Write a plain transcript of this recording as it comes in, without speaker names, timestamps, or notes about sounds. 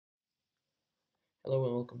Hello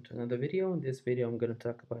and welcome to another video. In this video I'm going to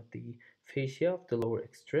talk about the fascia of the lower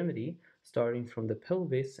extremity, starting from the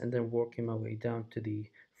pelvis and then working my way down to the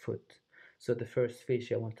foot. So the first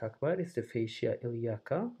fascia I want to talk about is the fascia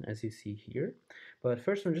iliaca, as you see here. But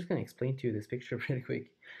first I'm just going to explain to you this picture really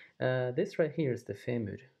quick. This right here is the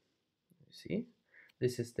femur. You see?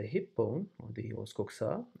 This is the hip bone, or the os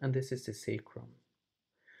coxa, and this is the sacrum.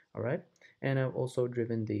 Alright? And I've also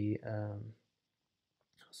driven the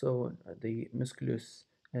the musculus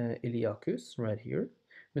iliacus right here.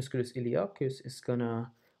 Musculus iliacus is gonna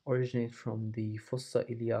originate from the fossa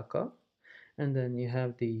iliaca, and then you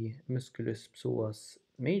have the musculus psoas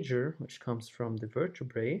major, which comes from the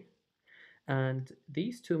vertebrae, and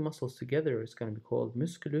these two muscles together is going to be called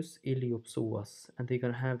musculus iliopsoas, and they're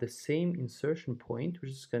going to have the same insertion point,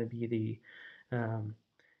 which is going to be the um,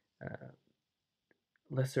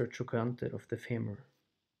 lesser trochanter of the femur.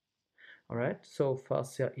 Alright, so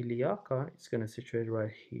fascia iliaca is going to situate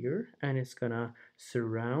right here, and it's going to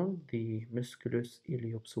surround the musculus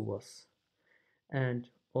iliopsoas. And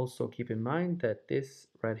also keep in mind that this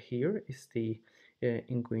right here is the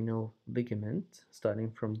inguinal ligament,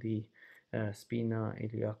 starting from the spina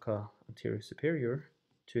iliaca anterior superior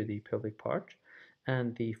to the pelvic part,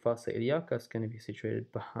 and the fascia iliaca is going to be situated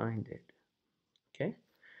behind it. Okay,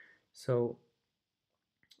 so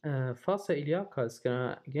Fascia iliaca is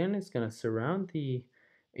gonna surround the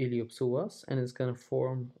iliopsoas, and it's gonna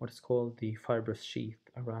form what is called the fibrous sheath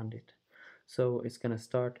around it. So it's gonna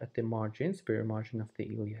start at the margin, superior margin of the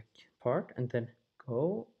iliac part, and then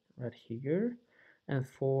go right here and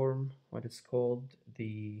form what is called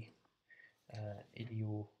the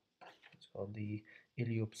it's called the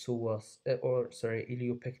iliopsoas,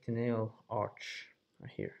 iliopectineal arch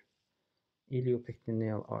right here,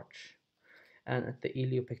 iliopectineal arch. And at the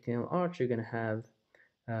iliopectineal arch, you're going to have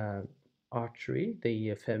artery,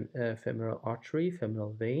 the femoral artery,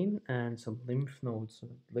 femoral vein, and some lymph nodes.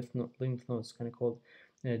 Lymph nodes kind of called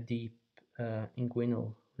deep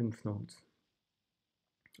inguinal lymph nodes.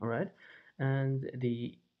 All right, and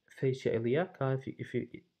the fascia iliaca, if you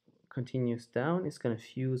continues down, it's going to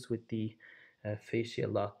fuse with the fascia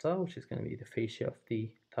lata, which is going to be the fascia of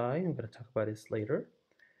the thigh. I'm going to talk about this later.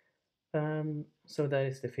 So that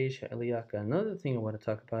is the fascia iliaca. Another thing I want to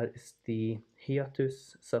talk about is the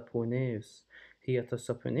hiatus saphoneus. Hiatus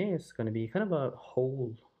saphoneus is going to be kind of a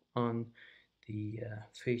hole on the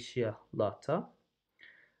fascia lata.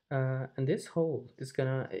 And this hole is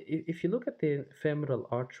gonna, if you look at the femoral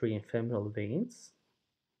artery and femoral veins,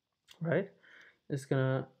 right, it's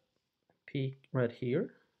gonna peak right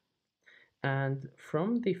here. And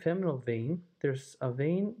from the femoral vein, there's a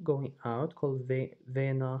vein going out called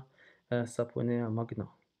vena saphoneus magna,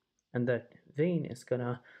 and that vein is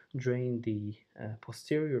gonna drain the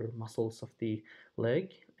posterior muscles of the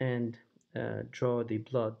leg and draw the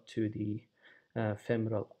blood to the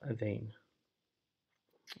femoral vein.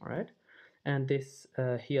 All right, and this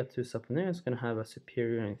hiatus saphoneus is gonna have a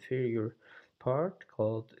superior and inferior part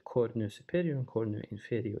called cornu superior and cornu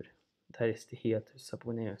inferior. That is the hiatus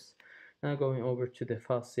saphoneus. Now going over to the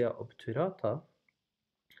fascia obturata.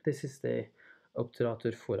 This is the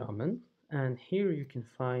obturator foramen, and here you can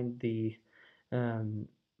find the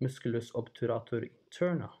musculus obturator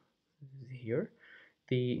interna. Here,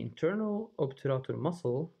 the internal obturator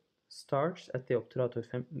muscle starts at the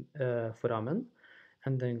obturator foramen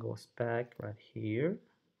and then goes back right here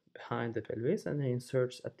behind the pelvis and then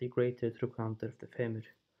inserts at the greater trochanter of the femur.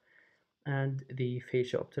 And the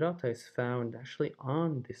fascia obturata is found actually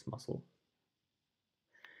on this muscle.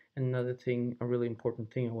 Another thing, a really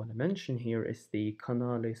important thing I want to mention here is the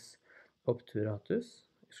canalis obturatus.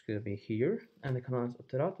 It's going to be here, and the canalis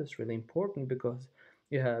obturatus is really important because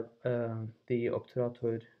you have the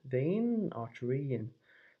obturator vein, artery, and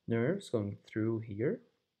nerves going through here,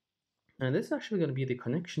 and this is actually going to be the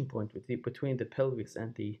connection point between the pelvis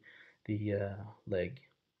and the leg.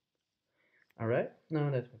 All right, now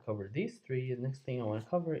that we covered these three, the next thing I want to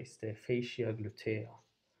cover is the fascia glutea.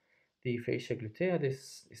 The fascia glutea,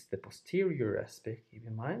 this is the posterior aspect, keep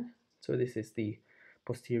in mind. So this is the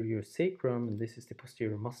posterior sacrum, and this is the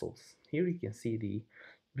posterior muscles. Here you can see the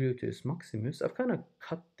gluteus maximus. I've kind of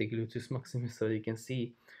cut the gluteus maximus so you can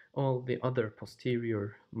see all the other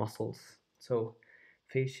posterior muscles. So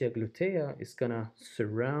fascia glutea is gonna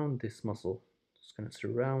surround this muscle. It's gonna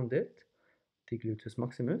surround it, the gluteus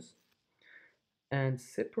maximus, and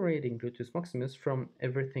separating gluteus maximus from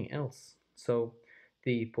everything else. So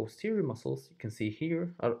the posterior muscles you can see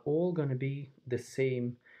here are all going to be the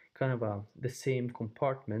same kind of the same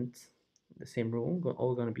compartment, the same room,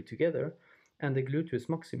 all going to be together, and the gluteus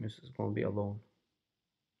maximus is going to be alone.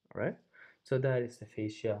 All right, So that is the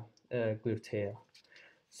fascia glutea.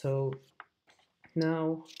 So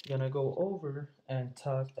now I'm gonna go over and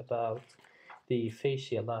talk about the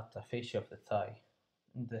fascia lata, fascia of the thigh.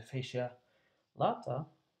 The fascia lata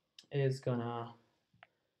is gonna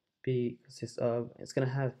consist of, it's gonna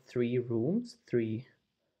have three rooms, three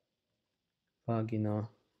vagina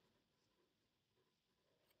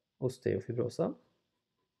osteofibrosa.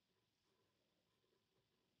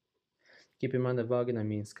 Keep in mind that vagina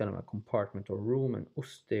means kind of a compartment or room, and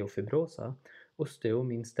osteofibrosa, osteo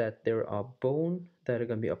means that there are bone that are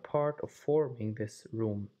going to be a part of forming this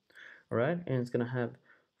room. All right, and it's going to have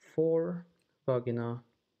four vagina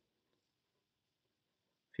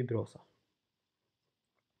fibrosa.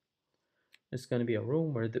 It's going to be a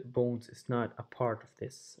room where the bones is not a part of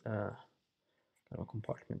this kind of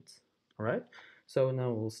compartment. All right, so now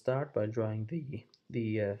we'll start by drawing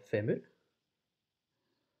the femur.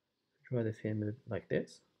 Draw the femur like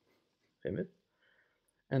this, femur,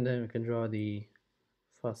 and then we can draw the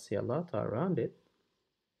fascia lata around it.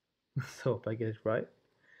 So hope I get it right.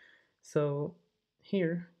 So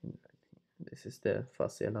here, this is the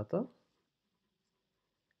fascia lata.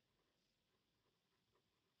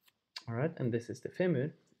 All right, and this is the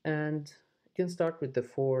femur. And you can start with the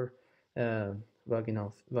four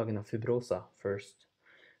vagina fibrosa first.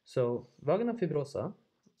 So vagina fibrosa,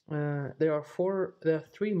 there are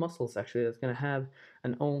three muscles actually that's going to have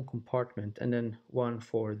an own compartment, and then one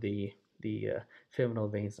for the femoral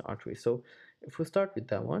veins and arteries. So if we start with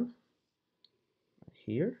that one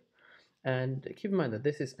here, and keep in mind that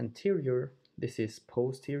this is anterior, this is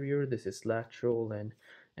posterior, this is lateral, and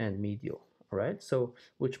medial. All right, so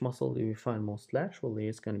which muscle do we find most laterally?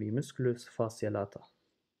 It's going to be musculus fasciae lata.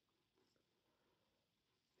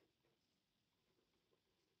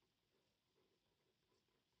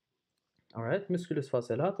 All right, musculus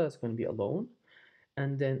fasciae lata is going to be alone.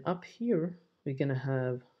 And then up here, we're going to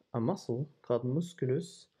have a muscle called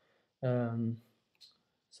musculus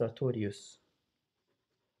sartorius.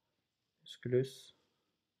 Musculus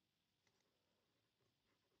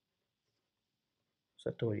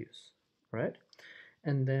sartorius, right?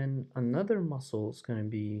 And then another muscle is going to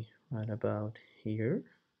be right about here.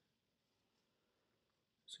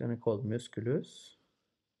 It's going to call musculus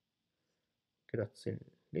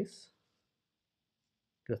gracialis.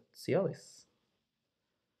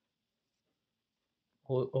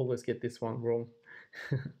 Always get this one wrong.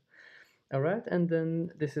 All right, and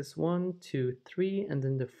then this is 1, 2, 3, and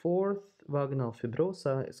then the fourth vaginal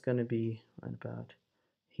fibrosa is going to be right about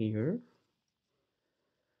here.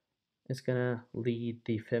 It's going to lead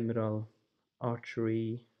the femoral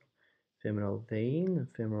artery, femoral vein, and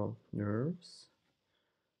femoral nerves.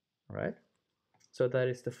 All right. So that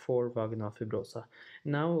is the four vaginal fibrosa.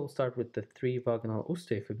 Now we'll start with the three vaginal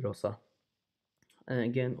osteofibrosa. And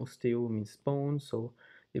again, osteo means bone, so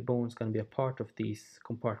the bone is going to be a part of these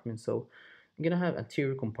compartments. So I'm going to have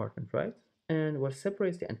anterior compartment, right? And what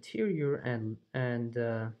separates the anterior and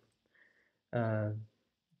the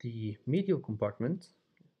medial compartment,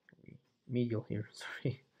 medial here,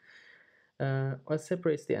 sorry. What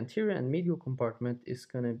separates the anterior and medial compartment is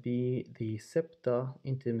going to be the septa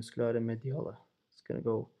intermusculare mediala. It's going to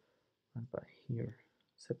go right by here.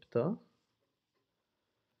 Septa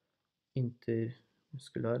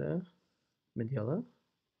intermusculare mediala.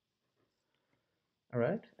 All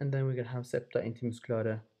right, and then we're going to have septa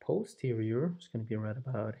intermusculare posterior. It's going to be right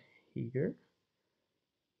about here.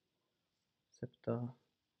 Septa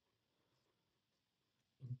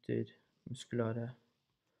intermusculare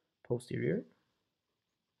posterior.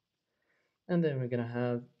 And then we're going to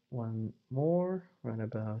have one more right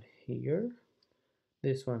about here.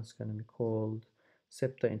 This one's going to be called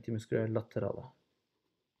septa intermusculare laterala.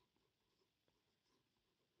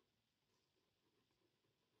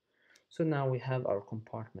 So now we have our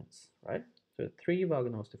compartments, right? So three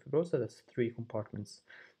vagina osteofibrosa, that's three compartments.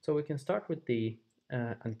 So we can start with the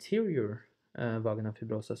anterior vagina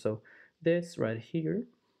fibrosa. So this right here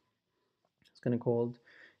is going to be called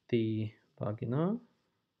the vagina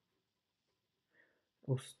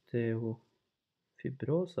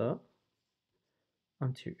osteofibrosa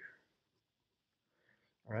anterior.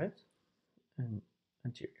 All right, and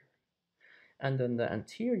anterior. And then the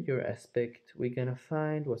anterior aspect, we're gonna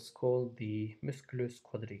find what's called the musculus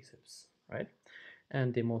quadriceps, right?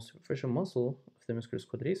 And the most superficial muscle of the musculus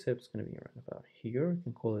quadriceps is gonna be right about here. You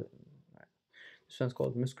can call it, right. This one's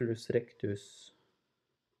called musculus rectus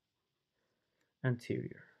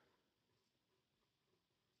anterior,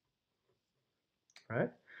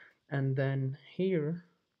 right? And then here,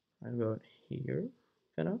 right about here,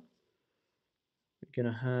 we're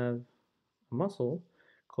gonna have a muscle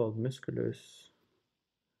called musculus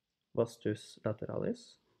vastus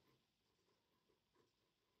lateralis.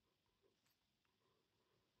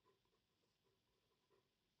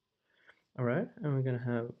 All right, and we're gonna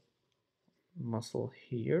have muscle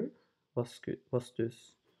here,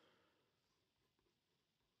 vastus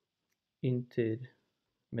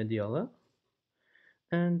intermediale,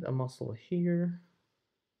 and a muscle here,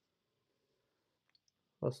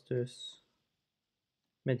 vastus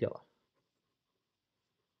mediale.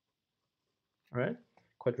 All right,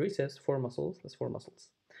 quadriceps, 4 muscles, that's 4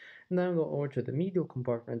 muscles. Now go over to the medial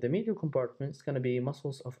compartment. The medial compartment is going to be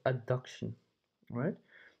muscles of adduction. All right,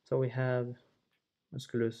 so we have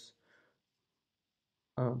musculus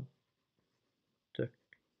adductio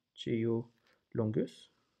longus,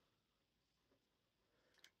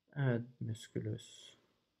 ad musculus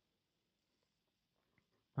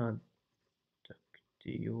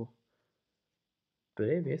adductio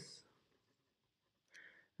brevis,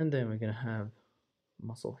 and then we're going to have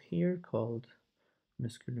muscle here called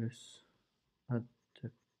musculus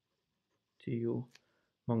adductio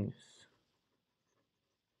magnus.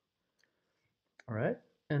 All right,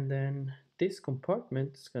 and then this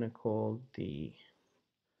compartment is going to call the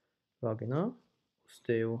Vagina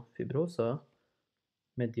Osteofibrosa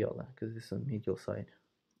Medial, because this is on medial side.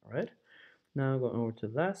 All right, now going over to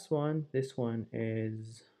the last one. This one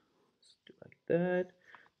is, let's do like that.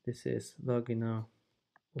 This is Vagina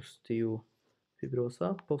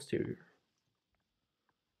Osteofibrosa posterior.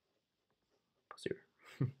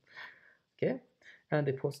 Okay, and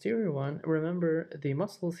the posterior one, remember the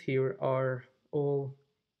muscles here are all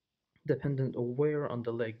dependent on where on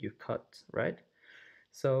the leg you cut, right?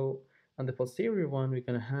 So on the posterior one, we're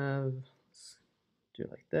gonna have, let's do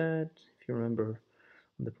like that. If you remember,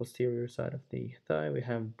 on the posterior side of the thigh, we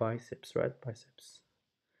have biceps, right? Biceps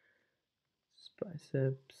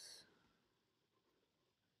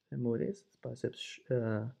femoris, biceps,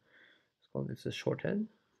 let's call this a short head,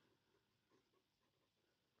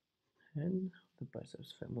 and the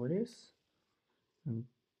biceps femoris, and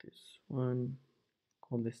this one,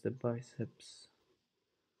 call this the biceps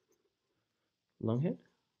long head.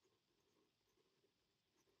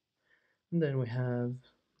 And then we have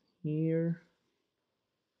here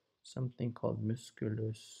something called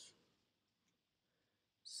musculus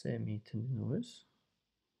semitendinosus.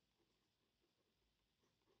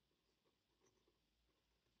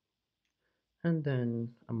 And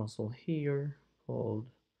then a muscle here called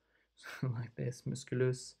like this,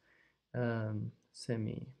 musculus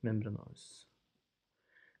semimembranosus.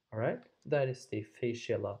 All right, that is the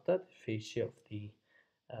fascia lata, the fascia of the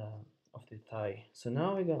thigh. So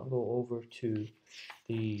now we're gonna go over to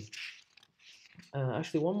the.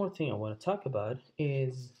 Actually, one more thing I want to talk about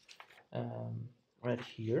is right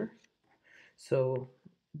here. So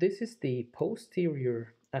this is the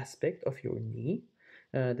posterior aspect of your knee.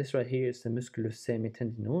 This right here is the musculus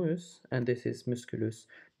semitendinosus, and this is musculus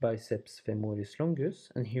biceps femoris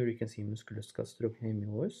longus, and here you can see musculus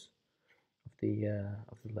gastrocnemius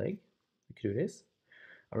of the leg, the cruris.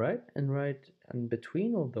 All right, and right in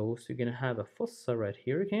between all those, you're gonna have a fossa right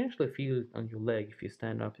here. You can actually feel it on your leg if you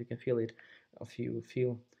stand up. You can feel it if you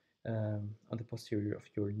feel on the posterior of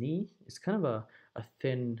your knee. It's kind of a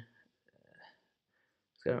thin,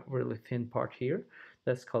 it's got a really thin part here.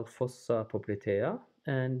 That's called Fascia Poplitea,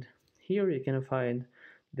 and here you can find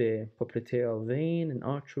the popliteal vein and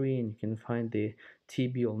artery, and you can find the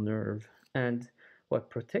tibial nerve. And what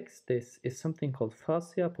protects this is something called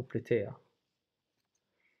Fascia Poplitea.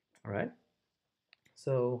 All right,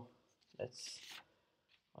 so that's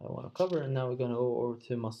what I want to cover, and now we're going to go over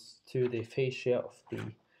to the fascia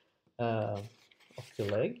of the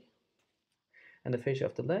leg, and the fascia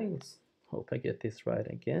of the leg. Let's hope I get this right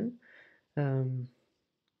again. You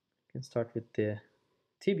can start with the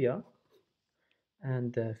tibia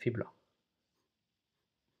and the fibula.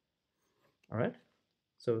 All right,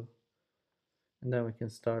 so and then we can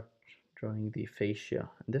start drawing the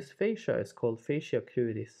fascia. And this fascia is called Fascia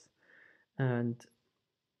Cruris, and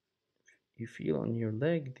you feel on your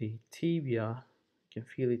leg the tibia. You can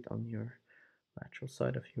feel it on your lateral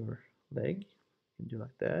side of your leg. You can do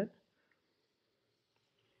like that.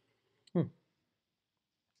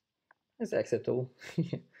 It's acceptable.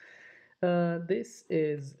 This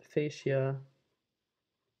is Fascia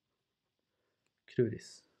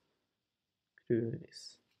Cruris.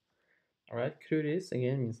 Cruris. All right, Cruris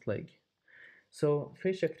again means leg. So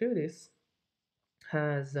Fascia Cruris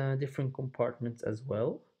has different compartments as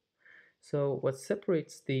well. So what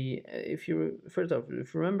separates the, if you first off,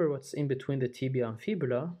 if you remember what's in between the tibia and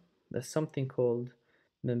fibula, there's something called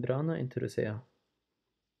membrana interossea.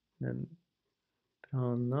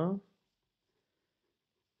 Membrana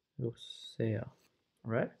ossea.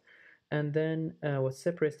 All right. And then what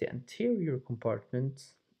separates the anterior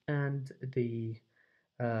compartment and the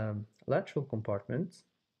lateral compartment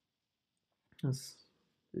is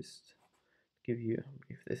just give you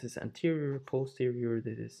if this is anterior, posterior,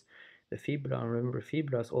 this is the fibula. Remember,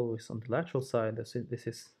 fibula is always on the lateral side. This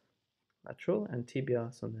is lateral, and tibia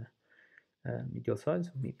is on the medial side,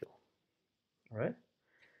 so medial. All right.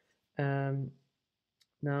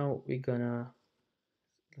 Now we're gonna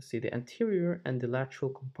let's see, the anterior and the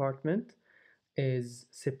lateral compartment is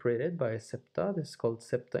separated by a septa. This is called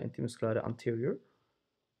Septa Intermusculare anterior.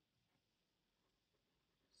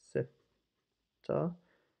 Septa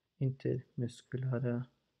Intermusculare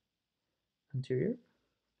anterior.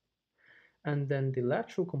 And then the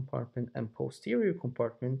lateral compartment and posterior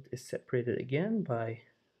compartment is separated again by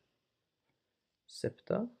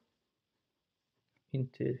septa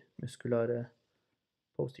intermusculare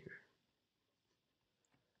posterior.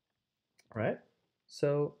 All right,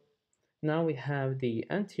 so now we have the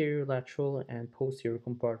anterior, lateral, and posterior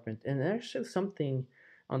compartment, and actually something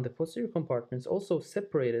on the posterior compartment is also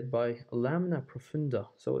separated by lamina profunda.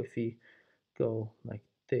 So if we go like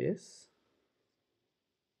this,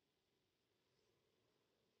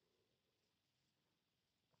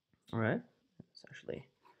 all right, it's actually,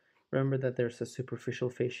 remember that there's a superficial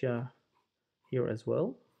fascia here as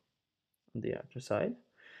well on the outer side.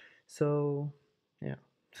 So yeah,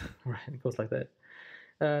 right, it goes like that.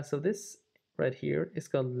 So this right here is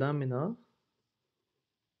called lamina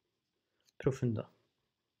profunda.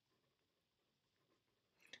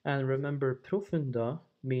 And remember, profunda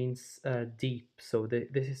means deep. So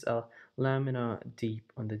this is a lamina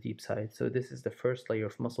deep on the deep side. So this is the first layer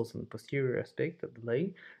of muscles on the posterior aspect of the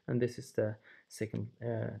leg, and this is the second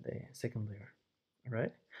layer. All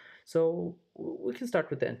right. So we can start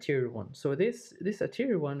with the anterior one. So this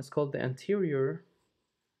anterior one is called the anterior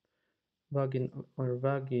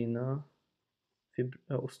vagina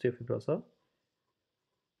osteofibrosa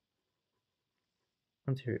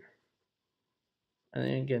anterior. And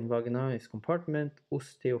again, vagina is compartment.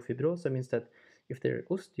 Osteofibrosa means that if there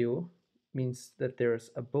osteo means that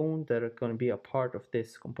there's a bone that is going to be a part of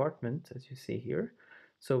this compartment, as you see here.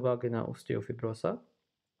 So vagina osteofibrosa.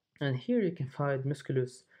 And here you can find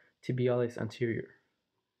musculus tibialis anterior.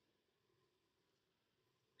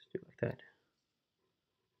 Just do it like that.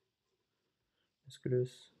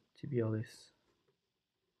 Musculus tibialis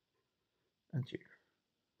anterior.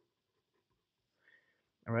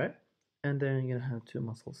 All right. And then you're going to have two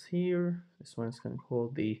muscles here. This one is going to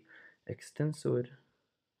call the extensor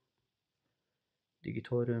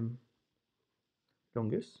digitorum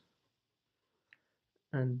longus.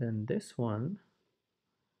 And then this one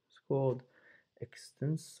is called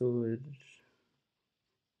extensor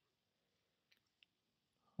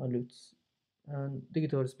hallucis and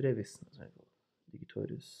digitoris brevis.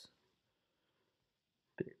 Digitoris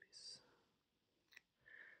brevis.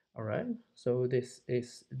 All right. So this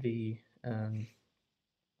is the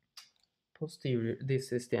posterior.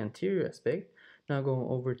 This is the anterior aspect. Now going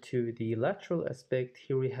over to the lateral aspect.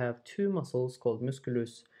 Here we have two muscles called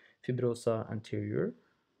musculus fibrosa anterior.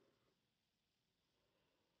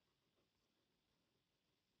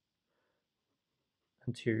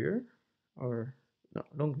 Anterior, or no,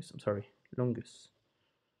 longus, I'm sorry, longus,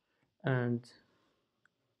 and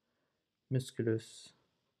musculus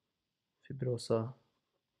fibrosa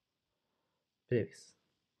brevis.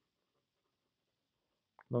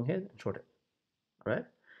 Long head and short head. All right.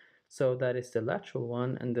 So that is the lateral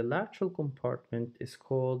one, and the lateral compartment is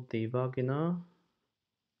called the vagina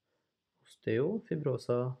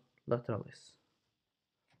osteofibrosa lateralis.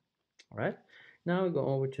 All right. Now we go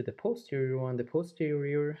over to the posterior one. The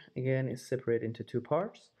posterior again is separated into two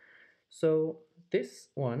parts. So this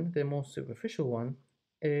one, the most superficial one,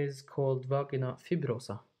 is called vagina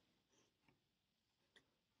fibrosa.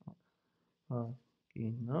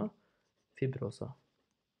 Vagina fibrosa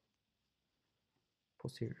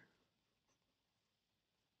posterior.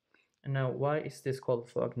 And now, why is this called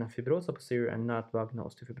vagina fibrosa posterior and not vagina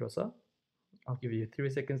osteofibrosa? I'll give you 3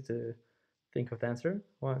 seconds to think of the answer.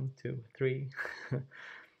 1, 2, 3.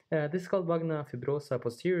 This is called vagina fibrosa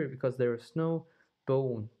posterior because there is no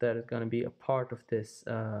bone that is going to be a part of this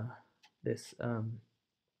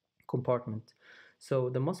compartment. So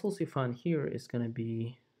the muscles you find here is going to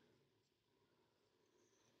be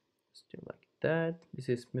still like that. This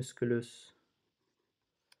is musculus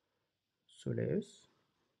soleus.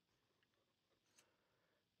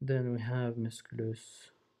 Then we have musculus,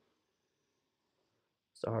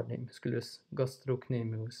 it's a hard name, musculus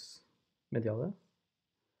gastrocnemius mediale.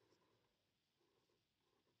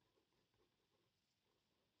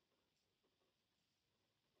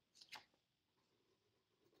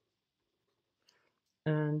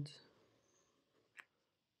 and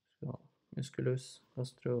so musculus,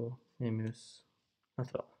 gastrocnemius,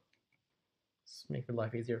 lateral. Let's make your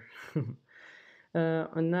life easier.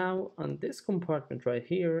 And now on this compartment right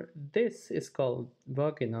here, this is called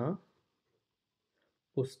Vagina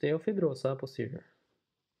Osteofibrosa posterior.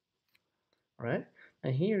 Alright,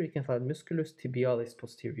 and here you can find musculus tibialis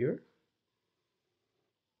posterior,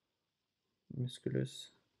 musculus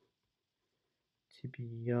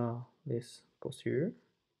tibialis posterior.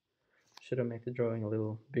 Should have made the drawing a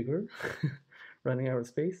little bigger, running out of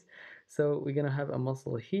space. So we're gonna have a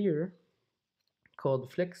muscle here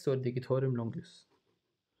called flexor digitorum longus.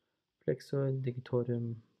 Flexor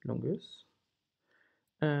digitorum longus.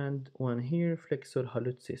 And one here, flexor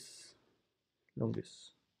hallucis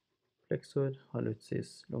longus. Flexor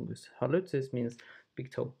hallucis longus. Hallucis means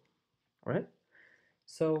big toe. Alright?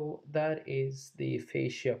 So that is the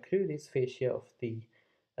fascia cruris, fascia of the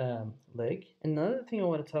leg. Another thing I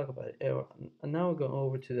want to talk about, now we're going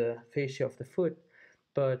over to the fascia of the foot,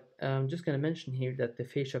 but I'm just going to mention here that the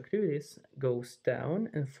fascia cruris goes down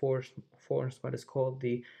and forms what is called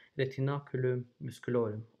the retinaculum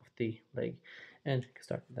musculorum of the leg. And we can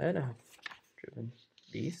start with that. I have driven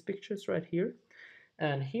these pictures right here.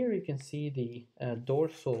 And here you can see the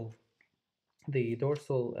dorsal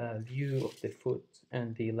view of the foot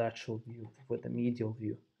and the lateral view of the foot, the medial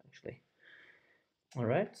view actually. All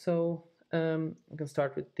right, so we can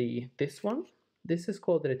start with this one. This is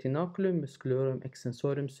called retinaculum musculorum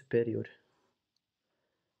extensorum superior.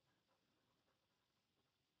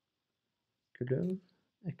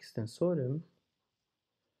 Extensorum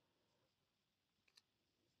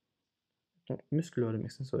musculorum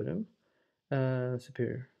extensorum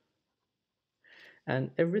superior.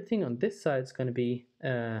 And everything on this side is going to be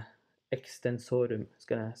extensorum. It's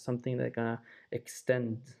gonna something that's gonna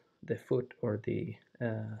extend the foot or the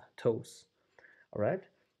toes. All right,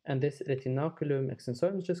 and this retinaculum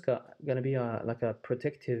extensorum is just gonna be like a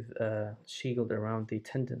protective shield around the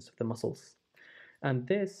tendons of the muscles. And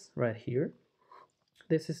this right here,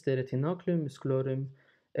 this is the retinaculum musculorum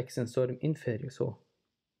extensorum inferior. So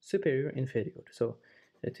superior, inferior. So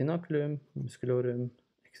retinaculum musculorum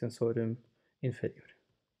extensorum inferior.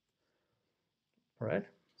 All right,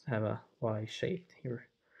 let's have a Y shape here.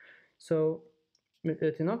 So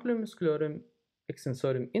retinaculum musculorum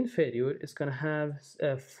extensorum inferior is going to have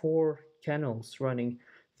 4 canals running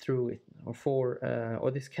through it,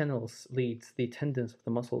 or these canals leads the tendons of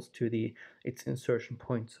the muscles to its insertion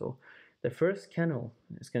point. So the first canal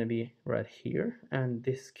is going to be right here, and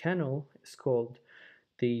this canal is called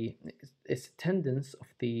it's tendons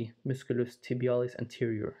of the musculus tibialis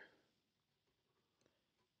anterior.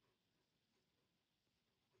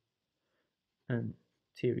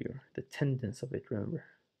 Anterior, the tendons of it, remember.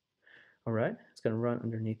 All right, it's going to run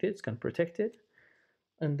underneath it, it's going to protect it,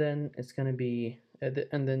 and then it's going to be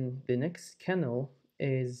and then the next canal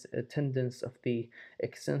is tendons of the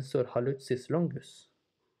extensor hallucis longus.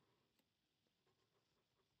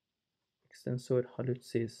 Extensor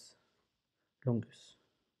hallucis longus.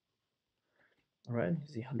 All right,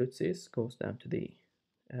 the hallucis goes down to the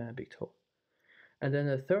big toe, and then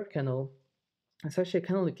the third canal, it's actually a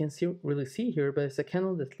canal you can really see here, but it's a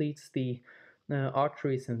canal that leads the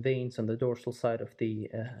arteries and veins on the dorsal side of the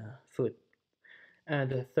foot. And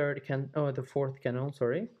the fourth canal,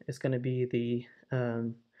 sorry, is going to be the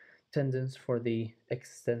tendons for the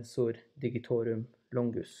extensor digitorum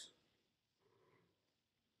longus.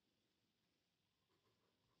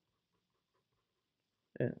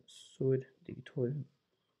 Extensor digitorum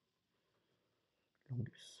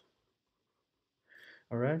longus.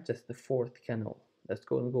 All right, that's the fourth canal. That's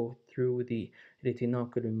going to go through the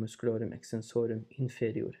retinaculum musculorum extensorum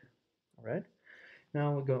inferior. All right.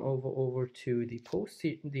 Now we're going over to the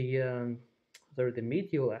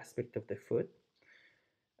medial aspect of the foot.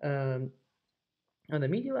 On the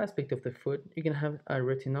medial aspect of the foot, you can have a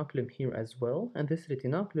retinaculum here as well, and this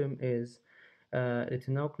retinaculum is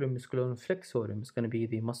retinaculum musculorum flexorum. It's going to be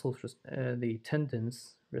the muscles, the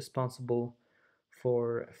tendons responsible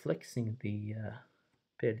for flexing the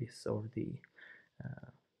pedis or the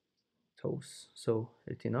toes. So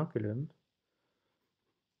retinaculum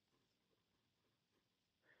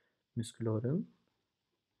musculorum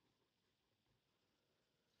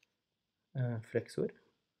flexor.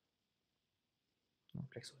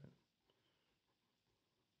 Flexor.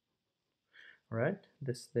 All right,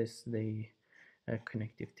 this the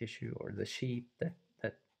connective tissue or the sheath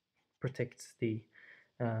that protects the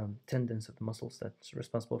tendons of the muscles that's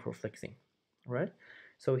responsible for flexing. All right,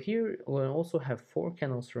 so here we'll also have 4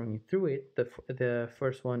 canals running through it. The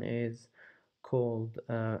first one is called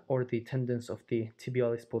or the tendons of the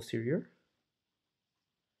tibialis posterior.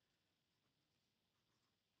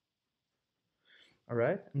 All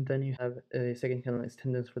right, and then you have a second canal is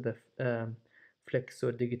tendons for the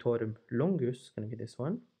flexor digitorum longus, going to be this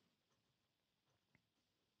one.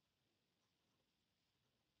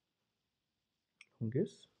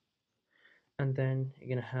 Longus. And then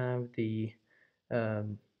you're going to have the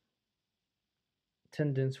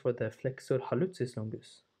tendons for the flexor hallucis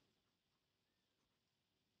longus.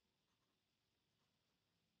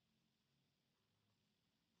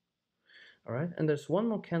 All right, and there's one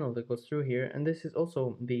more canal that goes through here, and this is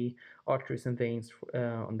also the arteries and veins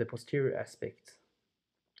on the posterior aspect.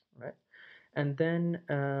 Right, and then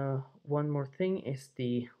one more thing is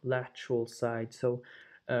the lateral side. So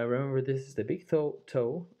remember, this is the big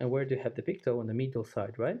toe, and where do you have the big toe? On the medial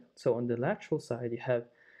side, right? So on the lateral side, you have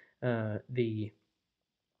the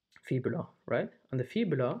fibula, right? On the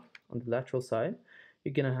fibula, on the lateral side,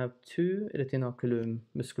 you're gonna have two retinaculum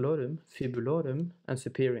musculorum, fibularum, and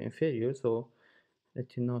superior inferior. So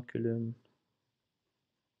retinaculum,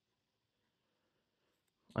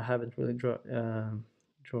 I haven't really draw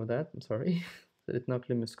that. I'm sorry.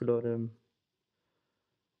 Retinaculum musculorum,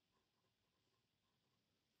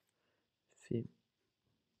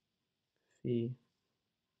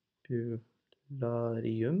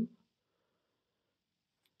 fibularium,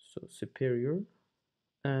 so superior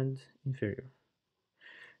and inferior.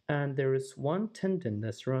 And there is one tendon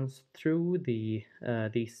that runs through these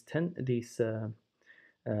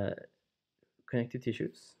connective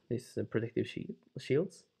tissues, these protective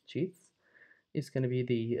sheaths. Is going to be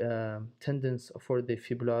the tendons for the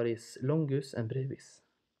fibularis longus and brevis.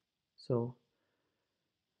 So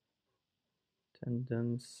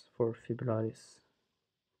tendons for fibularis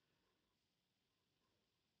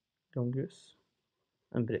longus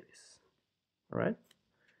and brevis. All right.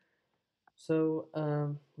 So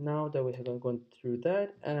now that we have gone through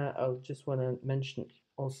that, I'll just want to mention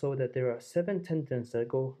also that there are 7 tendons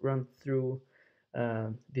that run through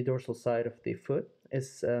the dorsal side of the foot.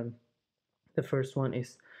 The first one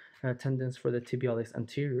is tendons for the tibialis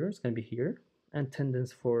anterior, it's going to be here, and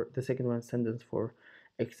tendons for the second one is tendons for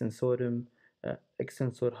extensor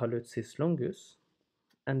hallucis longus,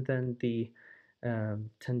 and then the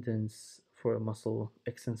tendons for muscle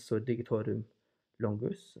extensor digitorum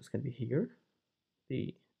longus, it's going to be here.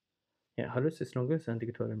 The hallucis longus and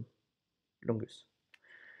digitorum longus.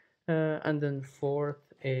 And then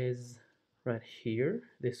fourth is right here.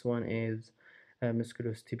 This one is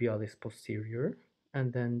musculus tibialis posterior.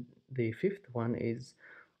 And then the fifth one is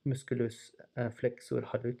musculus flexor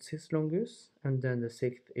hallucis longus. And then the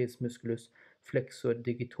sixth is musculus flexor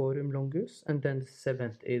digitorum longus. And then the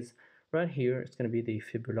seventh is right here. It's going to be the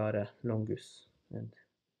fibulata longus and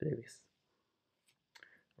brevis.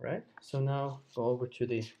 Right, so now go over to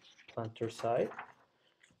the plantar side.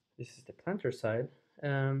 This is the plantar side.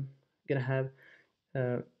 Gonna have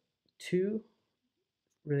two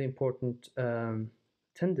really important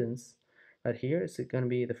tendons right here. It's going to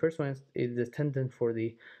be the first one is the tendon for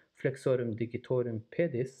the flexorum digitorum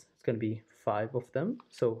pedis. It's going to be 5 of them,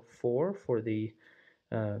 so 4 for the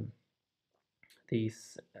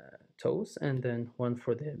these toes, and then 1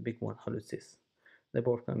 for the big one, hallucis. They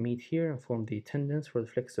both going to meet here and form the tendons for the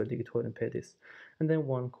flexor digitorum pedis, and then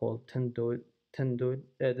one called the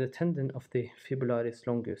tendon of the fibularis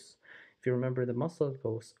longus. If you remember, the muscle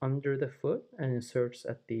goes under the foot and inserts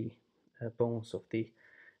at the bones of the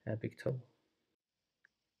big toe.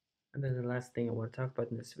 And then the last thing I want to talk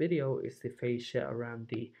about in this video is the fascia around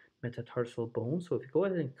the metatarsal bone. So if you go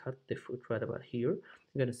ahead and cut the foot right about here,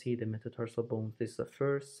 you're going to see the metatarsal bones. This is the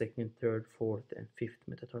first, second, third, fourth, and fifth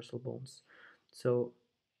metatarsal bones. So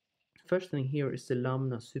first thing here is the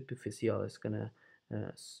lamina superficialis, going to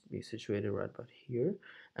be situated right about here,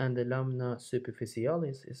 and the lamina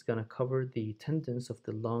superficialis is going to cover the tendons of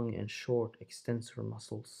the long and short extensor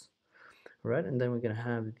muscles, right? And then we're going to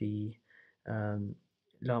have the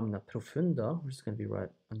lamina profunda, which is going to be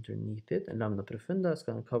right underneath it, and lamina profunda is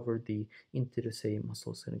going to cover the interossei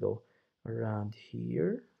muscles. It's going to go around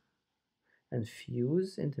here and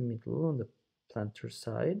fuse in the middle on the plantar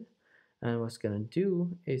side. And what it's going to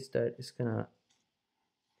do is that it's going to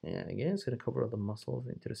again, it's going to cover all the muscles,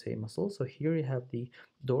 the interossei muscles. So here you have the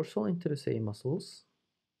dorsal interossei muscles,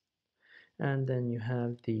 and then you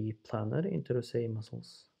have the planar interossei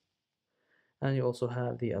muscles, and you also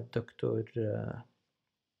have the abductor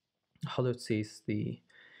hallucis, the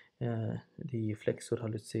flexor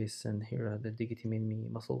hallucis, and here are the digiti minimi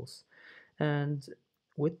muscles. And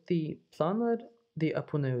with the planar, the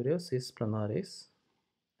aponeurosis planaris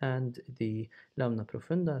and the lamina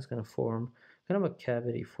profunda is going to form kind of a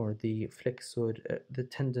cavity for the flexor, the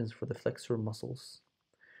tendons for the flexor muscles,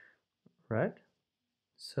 right?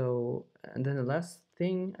 So, and then the last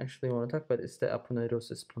thing actually I want to talk about is the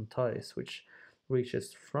aponeurosis plantaris, which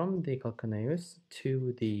reaches from the calcaneus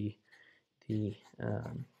to the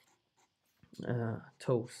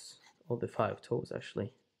toes, all the 5 toes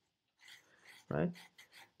actually, right?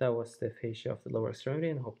 That was the fascia of the lower extremity,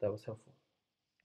 and I hope that was helpful.